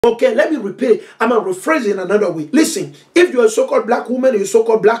Okay, let me repeat it. I'm going to rephrase it in another way. Listen, if you're a so-called black woman, you're a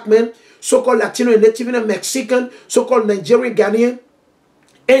so-called black man, so-called Latino and Native and Mexican, so-called Nigerian, Ghanaian,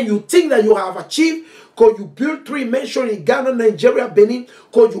 and you think that you have achieved because you built 3 mansions in Ghana, Nigeria, Benin,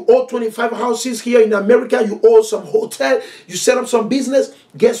 because you own 25 houses here in America, you own some hotel, you set up some business,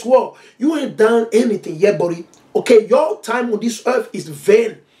 guess what? You ain't done anything yet, buddy. Okay, your time on this earth is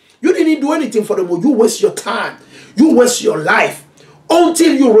vain. You didn't do anything for them. You waste your time. You waste your life.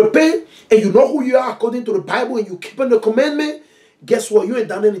 Until you repent and you know who you are according to the Bible and you keep on the commandment, guess what? You ain't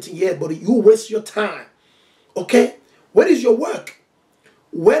done anything yet, buddy. You waste your time. Okay? Where is your work?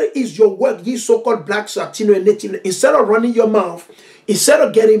 Where is your work, ye so-called blacks, Latino, and Native? Instead of running your mouth, instead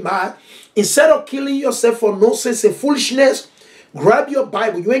of getting mad, instead of killing yourself for nonsense and foolishness, grab your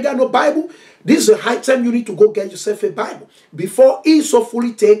Bible. You ain't got no Bible? This is a high time you need to go get yourself a Bible before he so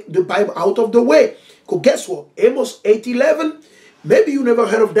fully take the Bible out of the way. Because guess what? Amos 8:11. Maybe you never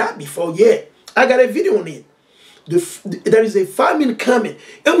heard of that before. Yeah, I got a video on it. There is a famine coming.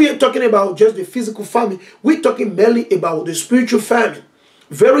 And we are talking about just the physical famine. We're talking mainly about the spiritual famine.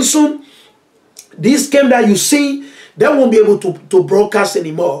 Very soon, this camp that you see, they won't be able to broadcast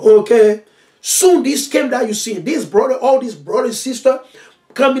anymore. Okay? Soon, this camp that you see, this brother, all these brothers and sisters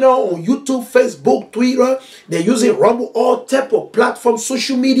coming out on YouTube, Facebook, Twitter, they're using Rumble, all type of platforms,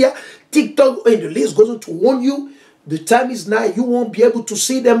 social media, TikTok, and the list goes on to warn you. The time is nigh. You won't be able to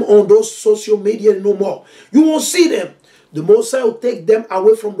see them on those social media no more. You won't see them. The Most High will take them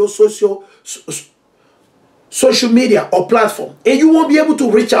away from those social media or platform. And you won't be able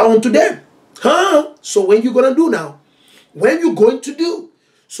to reach out to them. Huh? So when you going to do now? When you going to do?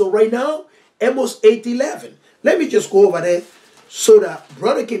 So right now, Amos 8:11. Let me just go over there so that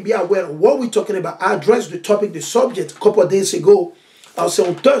brother can be aware of what we're talking about. I addressed the topic, the subject a couple of days ago. I'll say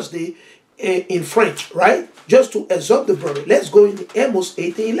on Thursday in French, right? Just to exhort the brother. Let's go into Amos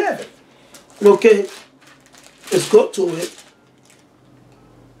 8:11. Okay? Let's go to it.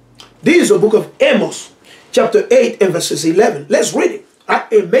 This is the book of Amos, chapter 8 and verses 11. Let's read it.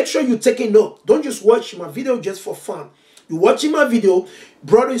 And make sure you're taking note. Don't just watch my video just for fun. You're watching my video,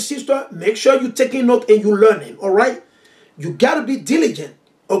 brother and sister, make sure you're taking note and you're learning, all right? You got to be diligent.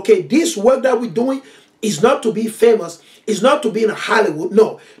 Okay, this work that we're doing is not to be famous. It's not to be in Hollywood.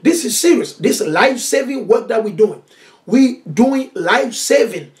 No, this is serious. This life-saving work that we're doing. We're doing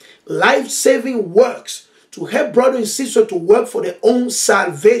life-saving works to help brother and sister to work for their own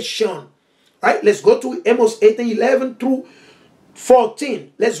salvation. Right? Let's go to Amos 8:11 through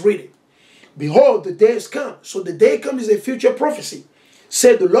 14. Let's read it. Behold, the day is come. So the day comes is a future prophecy.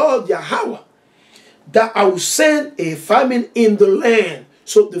 Said the Lord Yahweh, that I will send a famine in the land.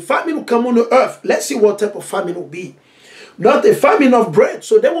 So the famine will come on the earth. Let's see what type of famine will be. Not a famine of bread.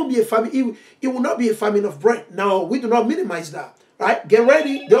 So there won't be a famine. It will not be a famine of bread. Now, we do not minimize that. Right? Get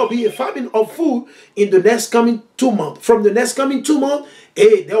ready. There will be a famine of food in the next coming 2 months. From the next coming 2 months,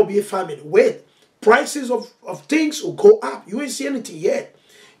 hey, there will be a famine. Wait. Prices of things will go up. You ain't see anything yet.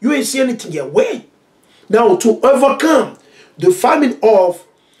 You ain't see anything yet. Wait. Now, to overcome the famine of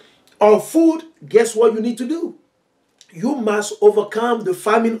food, guess what you need to do? You must overcome the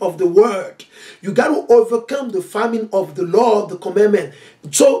famine of the word. You got to overcome the famine of the law, the commandment.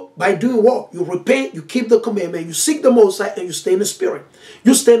 So by doing what? You repent, you keep the commandment, you seek the Most High, and you stay in the spirit.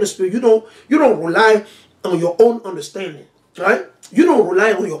 You stay in the spirit. You don't rely on your own understanding. Right? You don't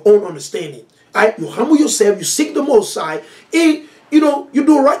rely on your own understanding. Right? You humble yourself, you seek the Most High, and you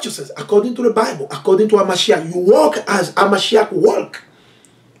do righteousness according to the Bible, according to Hamashiach. You walk as Hamashiach walk.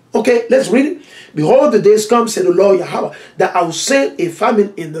 Okay, let's read it. Behold, the days come, said the Lord Yahweh, that I will send a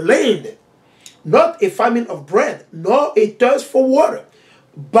famine in the land, not a famine of bread, nor a thirst for water,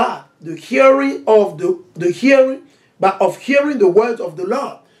 but the hearing of hearing the words of the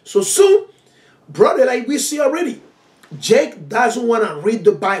Lord. So soon, brother, like we see already, Jake doesn't want to read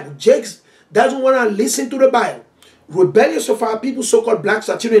the Bible. Jake doesn't want to listen to the Bible. Rebellious of our people, so-called blacks,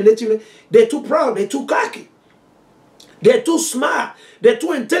 Latino, and Native, they're too proud, they're too cocky. They're too smart. They're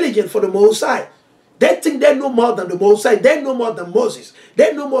too intelligent for the Most High. They think they know more than the Most High. They know more than Moses.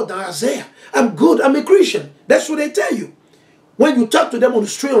 They know more than Isaiah. I'm good. I'm a Christian. That's what they tell you. When you talk to them on the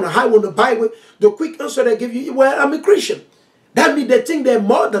street, on the highway, on the byway, the quick answer they give you, well, I'm a Christian. That means they think they're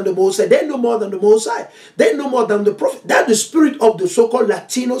more than the Most High. They know more than the Most High. They know more than the prophet. That's the spirit of the so-called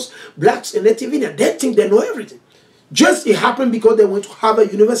Latinos, blacks, and Native Indians. They think they know everything. Just it happened because they went to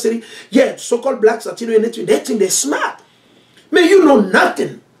Harvard University. Yeah, so-called blacks, Latino, and Native, they think they're smart. Man, you know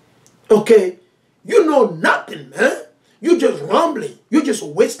nothing. Okay? You know nothing, man. You just rambling. You're just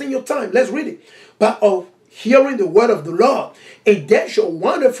wasting your time. Let's read it. But of hearing the word of the Lord, and they shall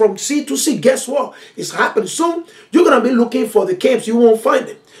wander from sea to sea. Guess what? It's happening soon. You're going to be looking for the camps. You won't find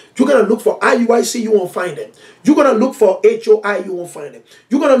them. You're going to look for IUIC, you won't find them. You're going to look for HOI, you won't find them.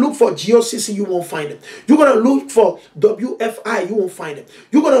 You're going to look for GOCC, you won't find them. You're going to look for WFI, you won't find them.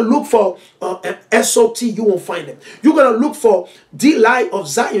 You're going to look for SOT, you won't find them. You're going to look for D-Light of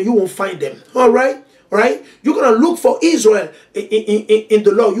Zion, you won't find them. All right? Right? You're going to look for Israel in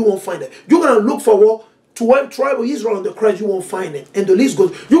the law, you won't find them. You're going to look for what? 12 tribe of Israel on the cross, you won't find them. And the list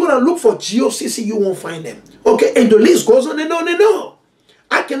goes. You're going to look for GOCC, you won't find them. Okay? And the list goes on and on and on.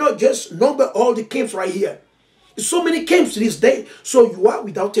 I cannot just number all the camps right here. There's so many camps to this day. So you are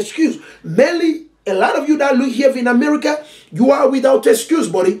without excuse. Mainly, a lot of you that live here in America, you are without excuse,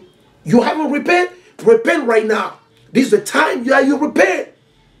 buddy. You haven't repented? Repent right now. This is the time that you repent.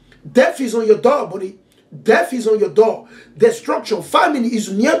 Death is on your door, buddy. Death is on your door. Destruction, famine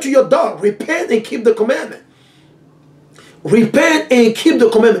is near to your door. Repent and keep the commandment. Repent and keep the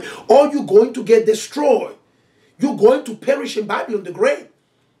commandment. Or you're going to get destroyed. You're going to perish in Babylon, the grave.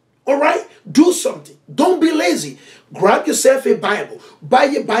 All right? Do something. Don't be lazy. Grab yourself a Bible. Buy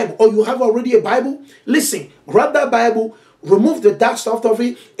a Bible. Or you have already a Bible. Listen, grab that Bible, remove the dark stuff of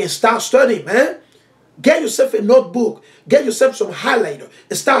it, and start studying, man. Get yourself a notebook. Get yourself some highlighter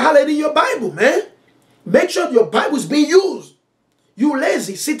and start highlighting your Bible, man. Make sure your Bible is being used. You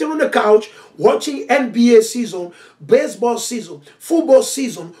lazy, sitting on the couch, watching NBA season, baseball season, football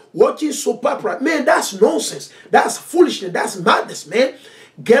season, watching soap opera. Man, that's nonsense. That's foolishness. That's madness, man.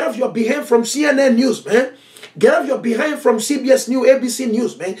 Get off your behind from CNN News, man. Get off your behind from CBS News, ABC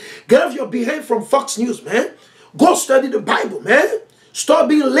News, man. Get off your behind from Fox News, man. Go study the Bible, man. Stop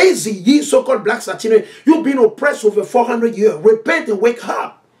being lazy, ye so-called black Saturday. You've been oppressed over 400 years. Repent and wake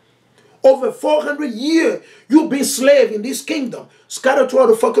up. Over 400 years, you've been slave in this kingdom. Scattered throughout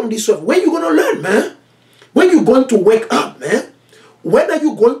the fucking this earth. When you going to learn, man? When you going to wake up, man? When are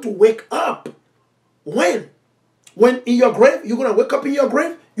you going to wake up? When? When in your grave? You're going to wake up in your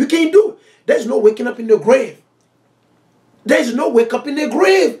grave? You can't do it. There's no waking up in the grave. There's no wake up in the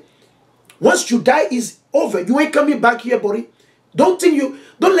grave. Once you die, it's over. You ain't coming back here, buddy. Don't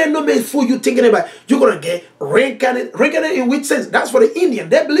let no man fool you thinking about you're going to get reincarnated. Reincarnated in which sense? That's for the Indian.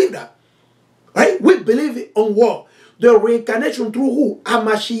 They believe that. Right? We believe it on what? The reincarnation through who?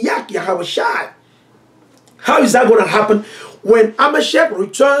 Amashiach Yahawashai. How is that going to happen? When Amashiach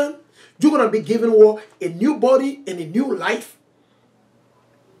returns, you're going to be given what? A new body and a new life.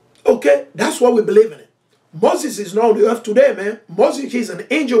 Okay? That's what we believe in it. Moses is not on the earth today, man. Moses is an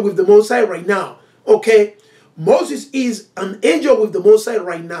angel with the Most High right now. Okay? Moses is an angel with the Most High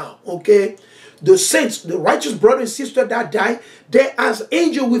right now. Okay? The saints, the righteous brother and sister that died, they as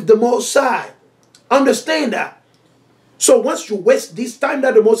angel with the Most High. Understand that. So once you waste this time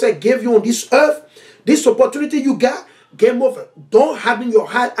that the Most High gave you on this earth, this opportunity you got, game over. Don't harden your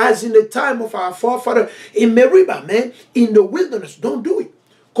heart as in the time of our forefather in Meribah, man. In the wilderness. Don't do it.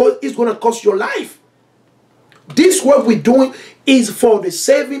 Because it's going to cost your life. This work we're doing is for the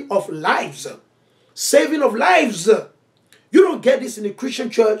saving of lives. Saving of lives. You don't get this in the Christian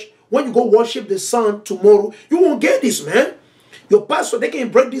church. When you go worship the sun tomorrow, you won't get this, man. Your pastor, they can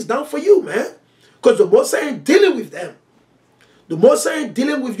break this down for you, man. Because the Most High ain't dealing with them. The Most High ain't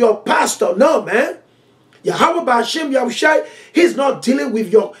dealing with your pastor. No, man. Yahweh Ba'ashem Yahushai, he's not dealing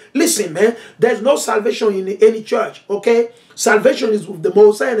with your... Listen, man, there's no salvation in any church, okay? Salvation is with the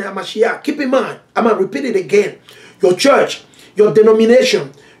Most High and Hamashiach. Keep in mind, I'm going to repeat it again. Your church, your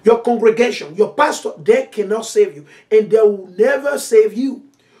denomination, your congregation, your pastor, they cannot save you. And they will never save you.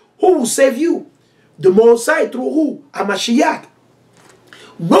 Who will save you? The Most High through who? Hamashiach.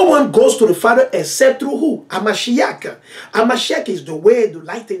 No one goes to the Father except through who? Hamashiach. Hamashiach is the way, the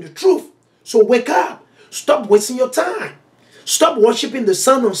light, and the truth. So wake up. Stop wasting your time. Stop worshiping the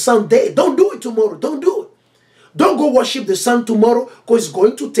sun on Sunday. Don't do it tomorrow. Don't do it. Don't go worship the sun tomorrow because it's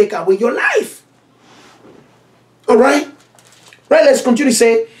going to take away your life. All right? Right, let's continue to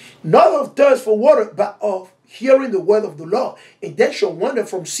say, not of thirst for water, but of hearing the word of the Lord. And they shall wander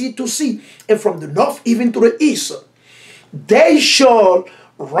from sea to sea, and from the north even to the east. They shall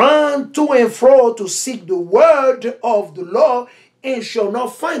run to and fro to seek the word of the Lord, and shall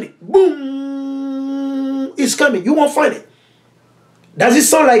not find it. Boom! It's coming. You won't find it. Does it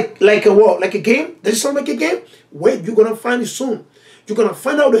sound like a what? Like a game? Does it sound like a game? Wait, you're going to find it soon. You're going to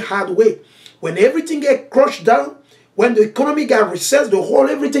find out the hard way. When everything gets crushed down, when the economy got reset, the whole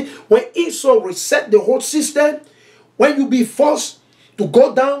everything, when Esau reset the whole system, when you be forced to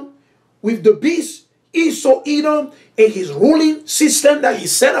go down with the beast, Esau, Edom, and his ruling system that he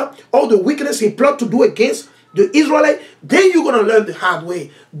set up, all the wickedness he plotted to do against the Israelite, then you're going to learn the hard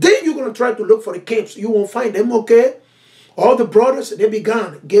way. Then you're going to try to look for the camps. You won't find them, okay? All the brothers, they be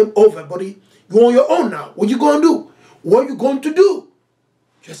gone. Game over, buddy. You're on your own now. What you going to do? What are you going to do?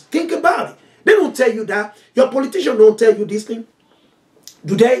 Just think about it. They don't tell you that. Your politicians don't tell you this thing.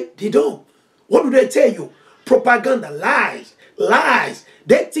 Do they? They don't. What do they tell you? Propaganda, lies, lies.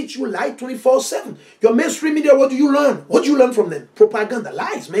 They teach you lie 24/7. Your mainstream media, what do you learn? What do you learn from them? Propaganda,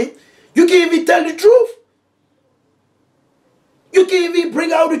 lies, man. You can't even tell the truth. You can't even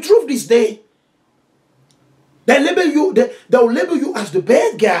bring out the truth this day. They'll label you as the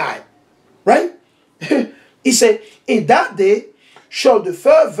bad guy. Right? He said, in that day shall the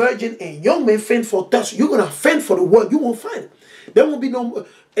fair virgin and young men fend for thirst. You're going to fend for the world. You won't find it. There won't be no...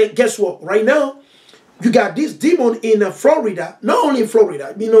 guess what? Right now, you got this demon in Florida. Not only in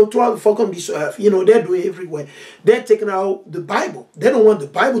Florida. You know, throughout the fucking this earth. You know, they're doing it everywhere. They're taking out the Bible. They don't want the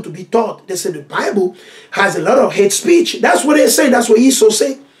Bible to be taught. They say the Bible has a lot of hate speech. That's what they say. That's what Esau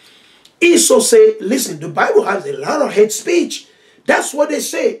say. Esau say, listen, the Bible has a lot of hate speech. That's what they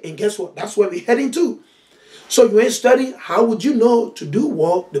say. And guess what? That's where we're heading to. So you ain't studying. How would you know to do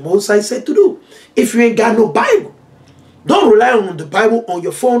what the Most High said to do if you ain't got no Bible? Don't rely on the Bible on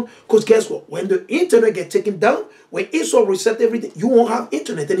your phone, because guess what? When the internet gets taken down, when Esau reset everything, you won't have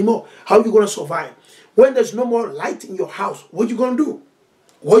internet anymore. How are you going to survive? When there's no more light in your house, what are you going to do?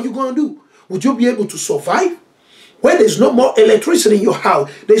 What are you going to do? Would you be able to survive? When there's no more electricity in your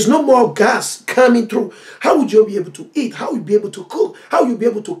house, there's no more gas coming through, how would you be able to eat? How would you be able to cook? How would you be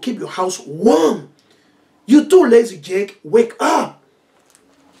able to keep your house warm? You too lazy, Jake. Wake up.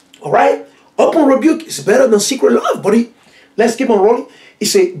 All right? Open rebuke is better than secret love, buddy. Let's keep on rolling. He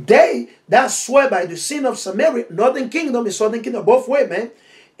said, they that swear by the sin of Samaria, northern kingdom and southern kingdom, both way, man,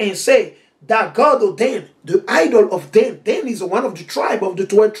 and say that God ordained, the idol of Dan. Dan is one of the tribe of the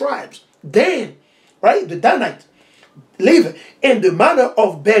 12 tribes. Dan, right? The Danite. Live in the manner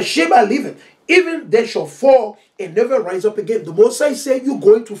of Beersheba living, even they shall fall and never rise up again. The Most High said you're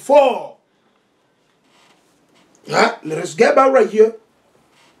going to fall. Let us get back right here.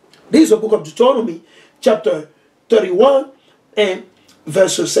 This is the book of Deuteronomy, chapter 31 and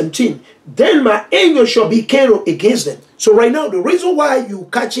verse 17. Then my anger shall be kindled against them. So right now, the reason why you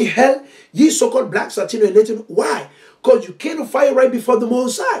catching hell, ye so-called blacks, Latino, and Native, why? Because you kindle fire right before the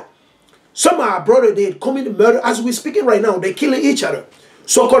Most High. Some of our brothers, they commit murder. As we're speaking right now, they're killing each other.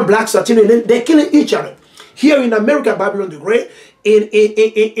 So-called blacks, Latino, they're killing each other. Here in America, Babylon the Great,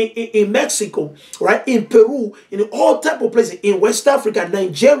 in Mexico, right, in Peru, in all type of places, in West Africa,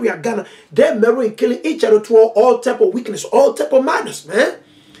 Nigeria, Ghana, they're murdering, killing each other through all type of weakness, all type of madness, man.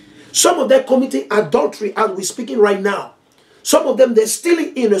 Some of them committing adultery as we're speaking right now. Some of them, they're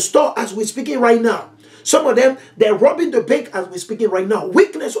stealing in a store as we're speaking right now. Some of them, they're robbing the bank as we're speaking right now.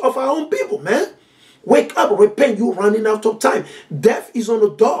 Weakness of our own people, man. Wake up, repent, you're running out of time. Death is on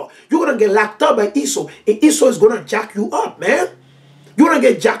the door. You're going to get locked up by Esau. And Esau is going to jack you up, man. You're going to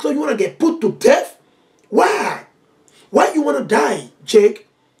get jacked up. You're going to get put to death. Why? Why you want to die, Jake?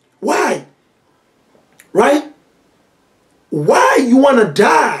 Why? Right? Why you want to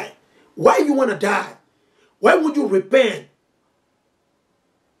die? Why you want to die? Why would you repent?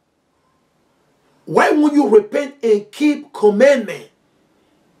 Why would you repent and keep commandment?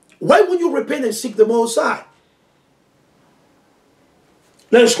 Why would you repent and seek the Most High?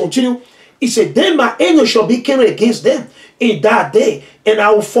 Let us continue. He said, then my anger shall be kindled against them in that day, and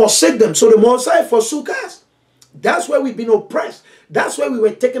I will forsake them. So the Most High forsook us. That's why we've been oppressed. That's why we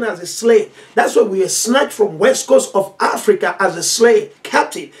were taken as a slave. That's why we were snatched from west coast of Africa as a slave,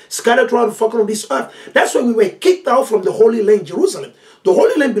 captive, scattered throughout the fucking of this earth. That's why we were kicked out from the Holy Land, Jerusalem. The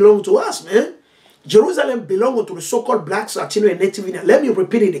Holy Land belonged to us, man. Jerusalem belonged to the so-called blacks, Latino, and Native Indian. Let me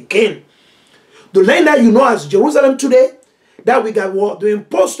repeat it again. The land that you know as Jerusalem today, that we got what? The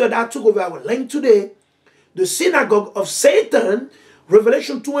impostor that took over our land today, the synagogue of Satan,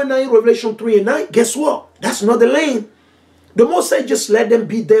 Revelation 2 and 9, Revelation 3 and 9, guess what? That's not the land. The Most High just let them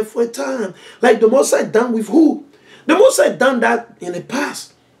be there for a time. Like the Most High done with who? The Most High done that in the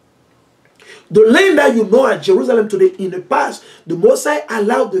past. The land that you know as Jerusalem today in the past, the Most High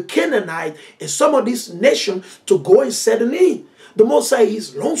allowed the Canaanite and some of these nations to go and settle in. The Most High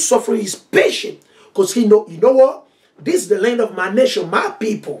is long-suffering, he's patient. Because he know, you know what? This is the land of my nation, my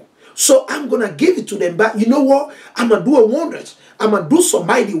people. So I'm going to give it to them back. You know what? I'm going to do a wonders. I'm going to do some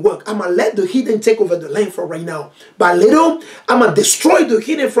mighty work. I'm going to let the heathen take over the land from right now. But later, I'm going to destroy the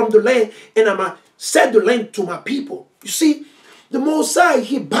heathen from the land, and I'm going to set the land to my people. You see? The Most High,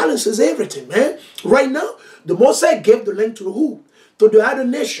 he balances everything, man. Right now, the Most High gave the land to the who? To the other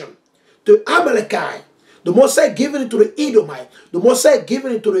nation. The Amalekite. The Most High giving it to the Edomite. The Most High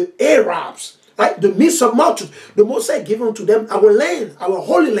giving it to the Arabs. Right? The midst of multitudes. The Most High giving to them our land, our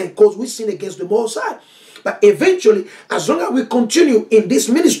holy land, because we sin against the Most High. But eventually, as long as we continue in this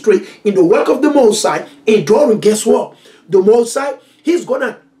ministry, in the work of the Most High, enduring, guess what? The Most High, He's going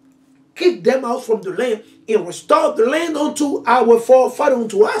to kick them out from the land and restore the land unto our forefather,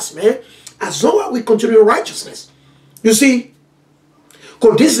 unto us, man. As long as we continue in righteousness. You see,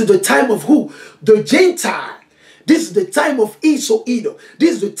 because this is the time of who? The Gentile. This is the time of Esau, Edom.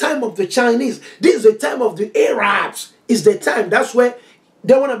 This is the time of the Chinese. This is the time of the Arabs. It's the time. That's where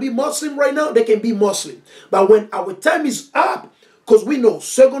they want to be Muslim right now. They can be Muslim. But when our time is up, because we know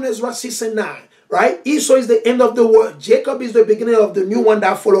 2 Ezra 6 and 9, right? Esau is the end of the world. Jacob is the beginning of the new one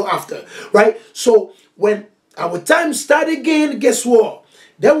that follow after, right? So when our time start again, guess what?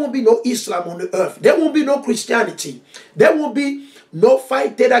 There won't be no Islam on the earth. There won't be no Christianity. There won't be no Phi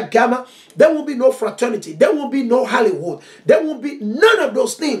Theta Gamma. There won't be no fraternity. There won't be no Hollywood. There won't be none of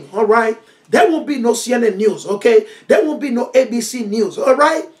those things, all right? There won't be no CNN News, okay? There won't be no ABC News, all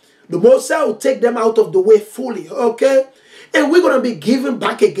right? The Messiah will take them out of the way fully, okay? And we're going to be given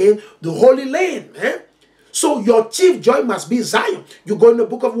back again the Holy Land, man. So your chief joy must be Zion. You go in the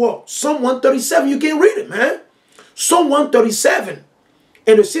book of what? Psalm 137, you can read it, man. Psalm 137.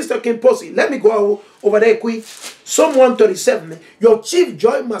 And the sister can post it. Let me go over there quick. Psalm 137, man. Your chief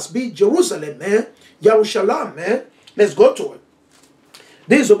joy must be Jerusalem, man. Jerusalem, man. Let's go to it.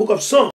 This is the book of Psalms.